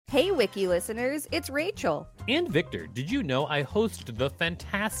Hey, Wiki listeners, it's Rachel. And Victor, did you know I host the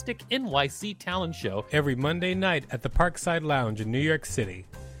fantastic NYC Talent Show every Monday night at the Parkside Lounge in New York City?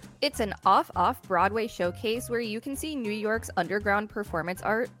 It's an off-Broadway showcase where you can see New York's underground performance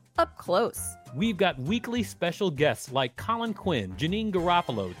art up close. We've got weekly special guests like Colin Quinn, Janine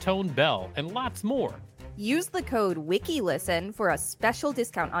Garofalo, Tone Bell, and lots more. Use the code WIKILISTEN for a special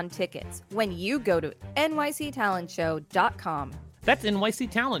discount on tickets when you go to nyctalentshow.com. That's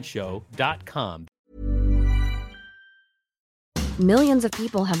nyctalentshow.com. Millions of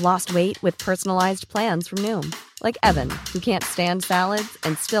people have lost weight with personalized plans from Noom. Like Evan, who can't stand salads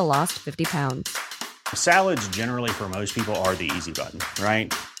and still lost 50 pounds. Salads generally for most people are the easy button,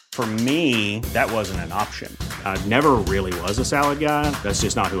 right? For me, that wasn't an option. I never really was a salad guy. That's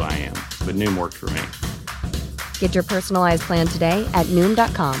just not who I am. But Noom worked for me. Get your personalized plan today at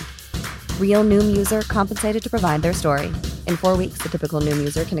Noom.com. Real Noom user compensated to provide their story. In 4 weeks, the typical Noom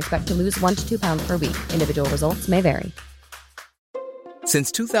user can expect to lose 1 to 2 pounds per week. Individual results may vary.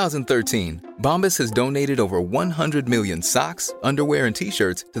 Since 2013, Bombas has donated over 100 million socks, underwear, and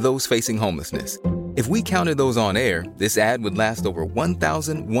T-shirts to those facing homelessness. If we counted those on air, this ad would last over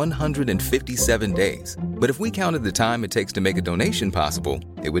 1,157 days. But if we counted the time it takes to make a donation possible,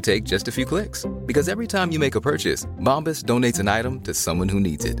 it would take just a few clicks. Because every time you make a purchase, Bombas donates an item to someone who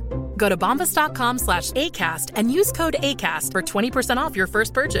needs it. Go to bombas.com/ACAST and use code ACAST for 20% off your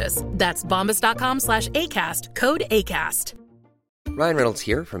first purchase. That's bombas.com/ACAST, code ACAST. Ryan Reynolds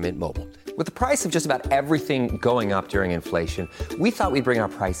here from Mint Mobile. With the price of just about everything going up during inflation, we thought we'd bring our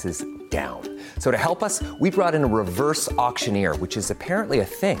prices down. So to help us, we brought in a reverse auctioneer, which is apparently a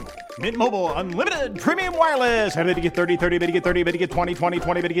thing. Mint Mobile Unlimited Premium Wireless. How to get 30, 30, how to get 30, how to get 20, 20,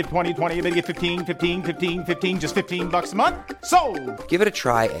 20, how to get 20, 20, how to get 15, 15, 15, 15, just $15 a month? Sold! Give it a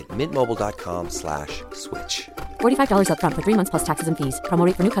try at mintmobile.com/switch. $45 up front for 3 months plus taxes and fees. Promo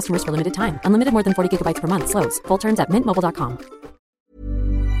rate for new customers for limited time. Unlimited more than 40 gigabytes per month. Slows full terms at mintmobile.com.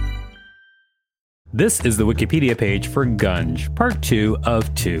 This is the Wikipedia page for Gunge, part 2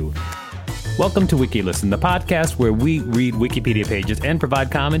 of 2. Welcome to WikiListen, the podcast where we read Wikipedia pages and provide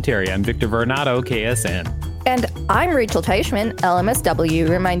commentary. I'm Victor Vernado, KSN. And I'm Rachel Teichman, LMSW,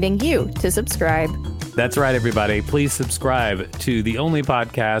 reminding you to subscribe. That's right, everybody. Please subscribe to the only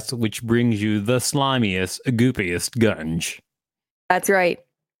podcast which brings you the slimiest, goopiest Gunge. That's right.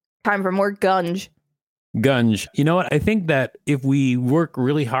 Time for more Gunge. Gunge. You know what? I think that if we work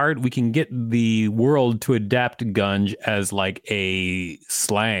really hard, we can get the world to adapt Gunge as like a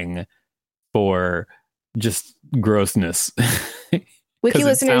slang for just grossness. Wiki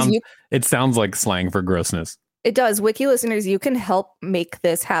listeners, it sounds like slang for grossness. It does. Wiki listeners, you can help make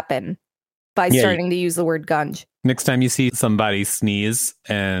this happen by starting to use the word gunge. Next time you see somebody sneeze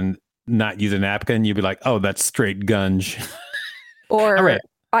and not use a napkin, you'd be like, oh, that's straight gunge. Or all right.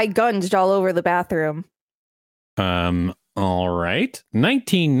 I gunged all over the bathroom. All right.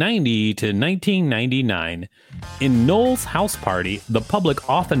 1990 to 1999. In Noel's house party, the public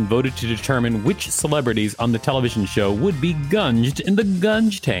often voted to determine which celebrities on the television show would be gunged in the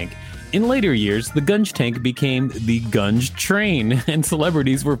gunge tank. In later years, the gunge tank became the gunge train, and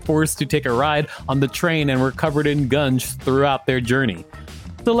celebrities were forced to take a ride on the train and were covered in gunge throughout their journey.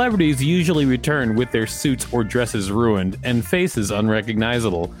 Celebrities usually return with their suits or dresses ruined and faces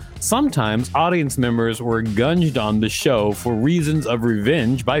unrecognizable. Sometimes audience members were gunged on the show for reasons of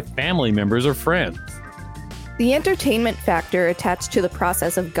revenge by family members or friends. The entertainment factor attached to the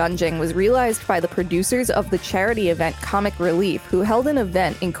process of gunging was realized by the producers of the charity event Comic Relief, who held an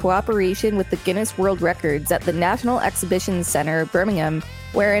event in cooperation with the Guinness World Records at the National Exhibition Center, Birmingham,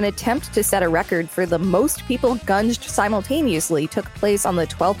 where an attempt to set a record for the most people gunged simultaneously took place on the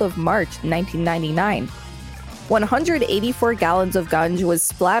 12th of March, 1999. 184 gallons of gunge was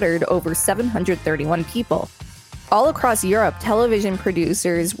splattered over 731 people. All across Europe, television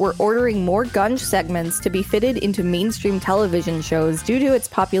producers were ordering more gunge segments to be fitted into mainstream television shows due to its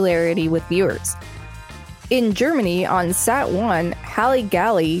popularity with viewers. In Germany, on Sat 1,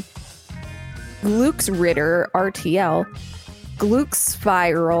 Halligalli, Glücksritter RTL,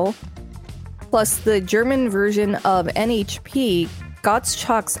 Glücksspiral, plus the German version of NHP,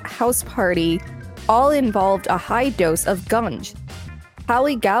 Gottschalk's House Party, all involved a high dose of gunge.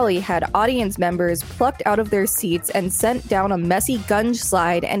 Halligalli had audience members plucked out of their seats and sent down a messy gunge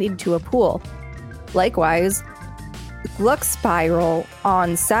slide and into a pool. Likewise, Glücksspiral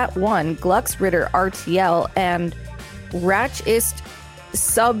on Sat 1, Glücksritter RTL, and Ratch ist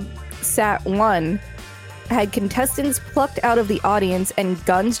Sub Sat 1 had contestants plucked out of the audience and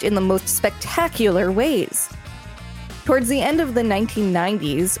gunged in the most spectacular ways. Towards the end of the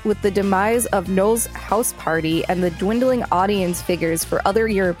 1990s, with the demise of Noel's House Party and the dwindling audience figures for other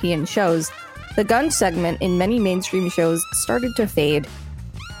European shows, the Gunge segment in many mainstream shows started to fade.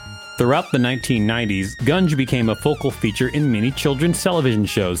 Throughout the 1990s, Gunge became a focal feature in many children's television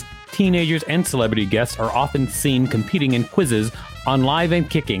shows. Teenagers and celebrity guests are often seen competing in quizzes on Live and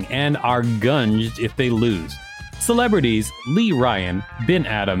Kicking and are gunged if they lose. Celebrities Lee Ryan, Ben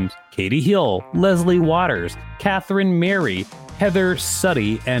Adams, Katie Hill, Leslie Waters, Catherine Mary, Heather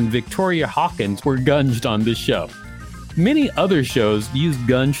Sutty, and Victoria Hawkins were gunged on this show. Many other shows use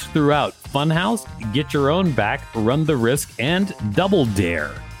Gunge throughout: Funhouse, Get Your Own Back, Run the Risk, and Double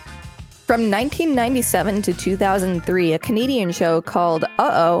Dare. From 1997 to 2003, a Canadian show called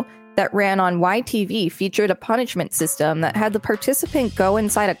Uh-Oh that ran on YTV featured a punishment system that had the participant go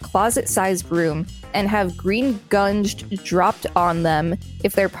inside a closet-sized room and have green gunged dropped on them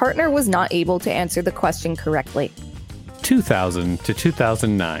if their partner was not able to answer the question correctly. 2000 to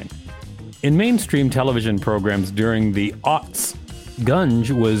 2009. In mainstream television programs during the aughts,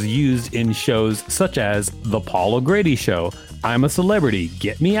 Gunge was used in shows such as The Paul O'Grady Show, I'm a Celebrity,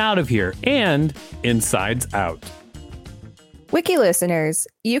 Get Me Out of Here, and Insides Out. Wiki listeners,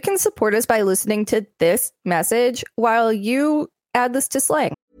 you can support us by listening to this message while you add this to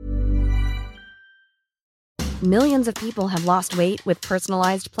slang. Millions of people have lost weight with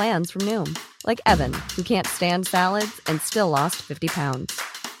personalized plans from Noom. Like Evan, who can't stand salads and still lost 50 pounds.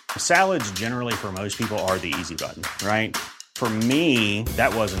 Salads generally for most people are the easy button, right? For me,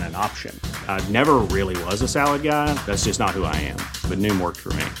 that wasn't an option. I never really was a salad guy. That's just not who I am. But Noom worked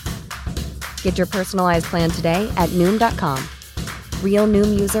for me. Get your personalized plan today at Noom.com. Real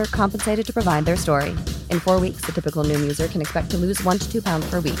Noom user compensated to provide their story. In 4 weeks, the typical Noom user can expect to lose 1 to 2 pounds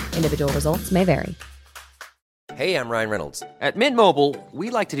per week. Individual results may vary. Hey, I'm Ryan Reynolds. At Mint Mobile, we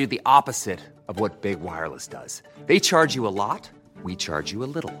like to do the opposite of what Big Wireless does. They charge you a lot, we charge you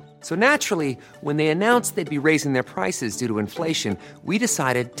a little. So naturally, when they announced they'd be raising their prices due to inflation, we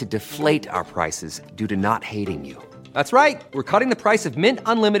decided to deflate our prices due to not hating you. That's right. We're cutting the price of Mint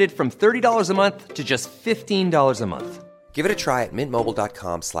Unlimited from $30 a month to just $15 a month. Give it a try at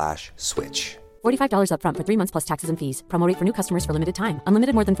mintmobile.com/switch. $45 up front for 3 months plus taxes and fees. Promo rate for new customers for limited time.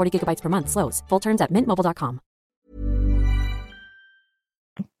 Unlimited more than 40 gigabytes per month. Slows full terms at mintmobile.com.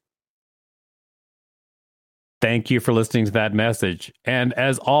 Thank you for listening to that message. And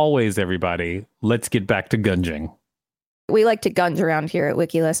as always, everybody, let's get back to gunging. We like to gunge around here at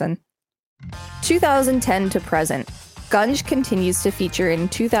WikiListen. 2010 to present. Gunge continues to feature in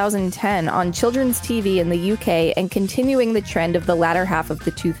 2010 on children's TV in the UK and continuing the trend of the latter half of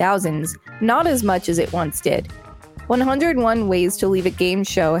the 2000s, not as much as it once did. 101 Ways to Leave a Game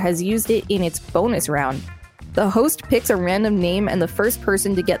show has used it in its bonus round. The host picks a random name and the first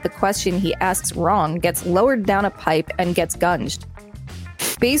person to get the question he asks wrong gets lowered down a pipe and gets gunged.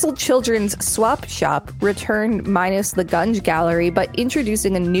 Basil Children's Swap Shop returned minus the Gunge gallery but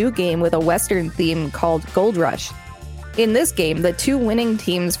introducing a new game with a Western theme called Gold Rush. In this game, the two winning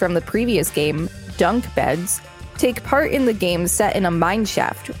teams from the previous game, Dunk Beds, take part in the game set in a mine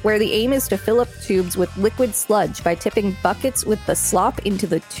shaft, where the aim is to fill up tubes with liquid sludge by tipping buckets with the slop into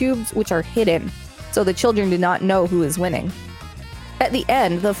the tubes which are hidden, so the children do not know who is winning. At the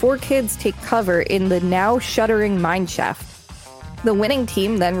end, the four kids take cover in the now shuttering mine shaft. The winning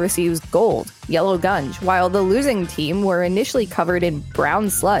team then receives gold, yellow gunge, while the losing team were initially covered in brown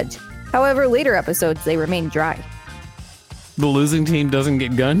sludge. However, later episodes they remain dry. The losing team doesn't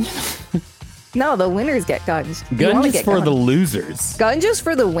get gunged? No, the winners get gunged. Gunge is for the losers. Gunge is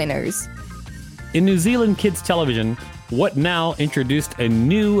for the winners. In New Zealand kids television, What Now introduced a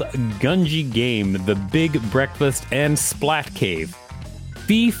new Gunge game, the Big Breakfast and Splat Cave.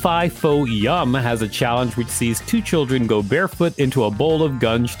 Fee Fi Fo Yum has a challenge which sees two children go barefoot into a bowl of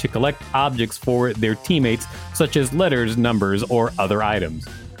gunge to collect objects for their teammates, such as letters, numbers, or other items.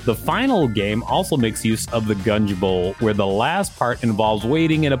 The final game also makes use of the gunge bowl, where the last part involves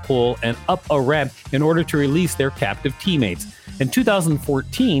wading in a pool and up a ramp in order to release their captive teammates. In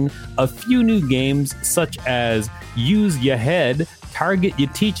 2014, a few new games such as Use Ya Head, Target Ya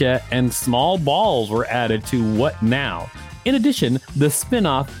Teacher, and Small Balls were added to What Now. In addition, the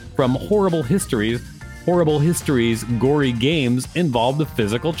spin-off from Horrible Histories, Gory Games, involved a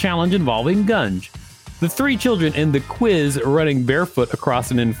physical challenge involving gunge. The three children in the quiz running barefoot across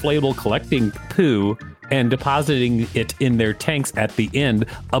an inflatable collecting poo and depositing it in their tanks at the end.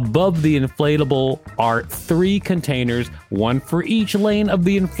 Above the inflatable are three containers, one for each lane of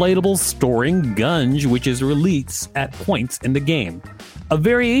the inflatable, storing gunge, which is released at points in the game. A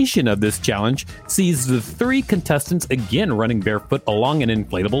variation of this challenge sees the 3 contestants again running barefoot along an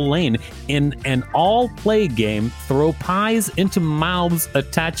inflatable lane in an all-play game, throw pies into mouths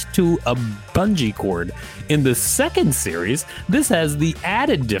attached to a bungee cord. In the second series, this has the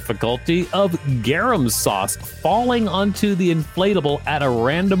added difficulty of garum sauce falling onto the inflatable at a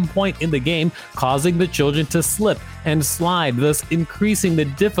random point in the game, causing the children to slip and slide, thus increasing the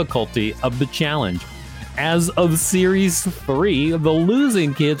difficulty of the challenge. As of Series 3, the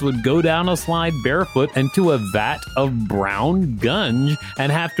losing kids would go down a slide barefoot into a vat of brown gunge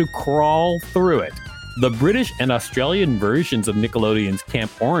and have to crawl through it. The British and Australian versions of Nickelodeon's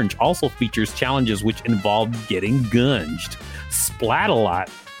Camp Orange also features challenges which involve getting gunged. Splat-a-lot,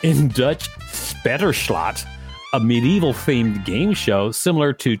 in Dutch Spetterslot, a medieval-themed game show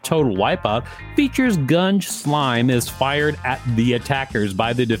similar to Total Wipeout, features gunge slime is fired at the attackers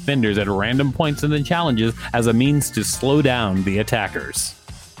by the defenders at random points in the challenges as a means to slow down the attackers.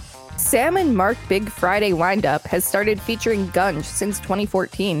 Sam and Mark Big Friday Windup has started featuring Gunge since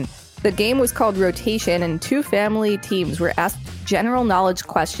 2014. The game was called Rotation, and 2 family teams were asked general knowledge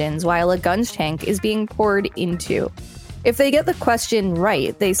questions while a gunge tank is being poured into. If they get the question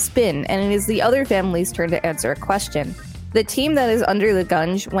right, they spin, and it is the other family's turn to answer a question. The team that is under the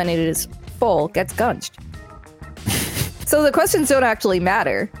gunge when it is full gets gunged. So the questions don't actually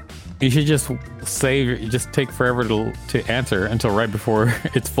matter. You should just take forever to answer until right before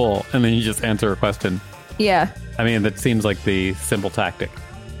it's full, and then you just answer a question. Yeah. I mean, that seems like the simple tactic.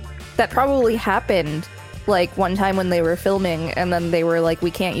 That probably happened like one time when they were filming, and then they were like, we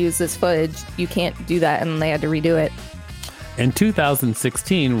can't use this footage, you can't do that, and they had to redo it. In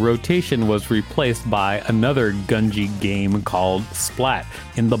 2016, Rotation was replaced by another Gunge game called Splat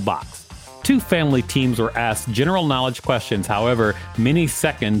in the Box. 2 family teams were asked general knowledge questions, however many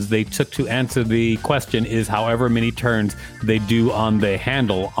seconds they took to answer the question is however many turns they do on the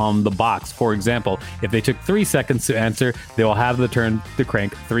handle on the box. For example, if they took 3 seconds to answer, they will have the turn to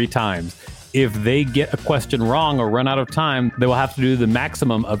crank 3 times. If they get a question wrong or run out of time, they will have to do the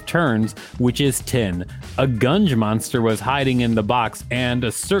maximum of turns, which is 10. A gunge monster was hiding in the box, and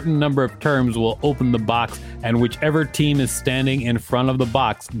a certain number of turns will open the box, and whichever team is standing in front of the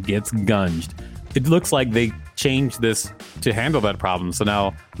box gets gunged. It looks like they changed this to handle that problem, so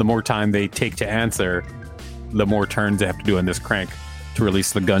now the more time they take to answer, the more turns they have to do in this crank to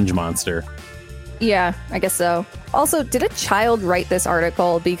release the gunge monster. Yeah, I guess so. Also, did a child write this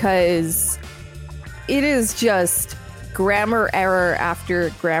article? Because it is just grammar error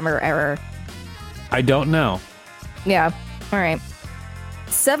after grammar error. I don't know. Yeah, all right.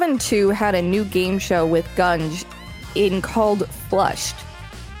 7-2 had a new game show with Gunge called Flushed.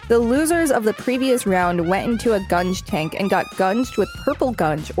 The losers of the previous round went into a gunge tank and got gunged with purple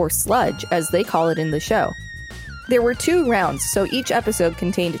gunge, or sludge, as they call it in the show. There were 2 rounds, so each episode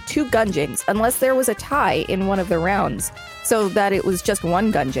contained 2 gungings, unless there was a tie in one of the rounds, so that it was just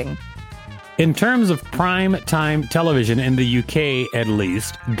 1 gunging. In terms of prime time television in the UK, at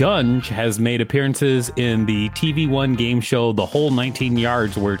least, Gunge has made appearances in the TV1 game show The Whole 19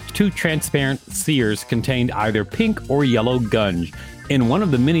 Yards, where 2 transparent spheres contained either pink or yellow gunge. In one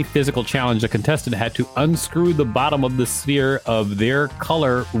of the many physical challenges, a contestant had to unscrew the bottom of the sphere of their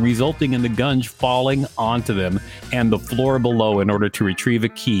color, resulting in the gunge falling onto them and the floor below in order to retrieve a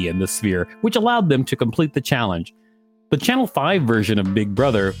key in the sphere, which allowed them to complete the challenge. The Channel 5 version of Big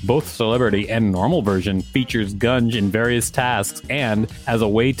Brother, both celebrity and normal version, features Gunge in various tasks and as a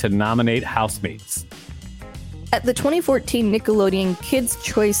way to nominate housemates. At the 2014 Nickelodeon Kids'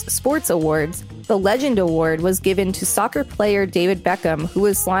 Choice Sports Awards, the Legend Award was given to soccer player David Beckham, who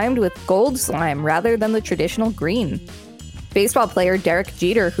was slimed with gold slime rather than the traditional green. Baseball player Derek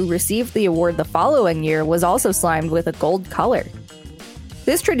Jeter, who received the award the following year, was also slimed with a gold color.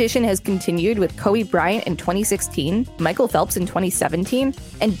 This tradition has continued with Kobe Bryant in 2016, Michael Phelps in 2017,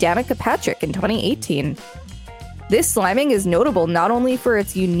 and Danica Patrick in 2018. This sliming is notable not only for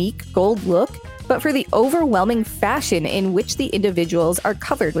its unique gold look, but for the overwhelming fashion in which the individuals are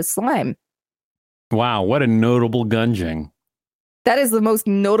covered with slime. Wow, what a notable gunging. That is the most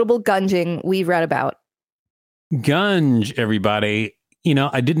notable gunging we've read about. Gunge, everybody. You know,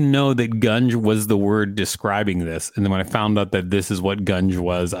 I didn't know that gunge was the word describing this. And then when I found out that this is what gunge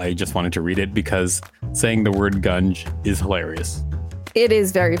was, I just wanted to read it because saying the word gunge is hilarious. It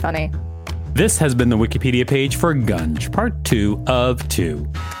is very funny. This has been the Wikipedia page for Gunge, part 2 of 2.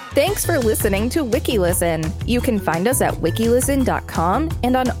 Thanks for listening to WikiListen. You can find us at wikilisten.com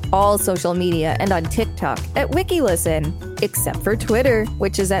and on all social media and on TikTok at WikiListen, except for Twitter,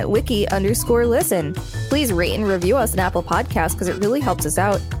 which is at wiki_listen. Please rate and review us on Apple Podcasts because it really helps us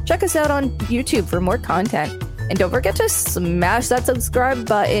out. Check us out on YouTube for more content. And don't forget to smash that subscribe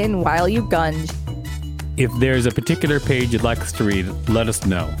button while you gunge. If there's a particular page you'd like us to read, let us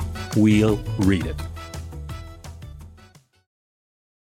know. We'll read it.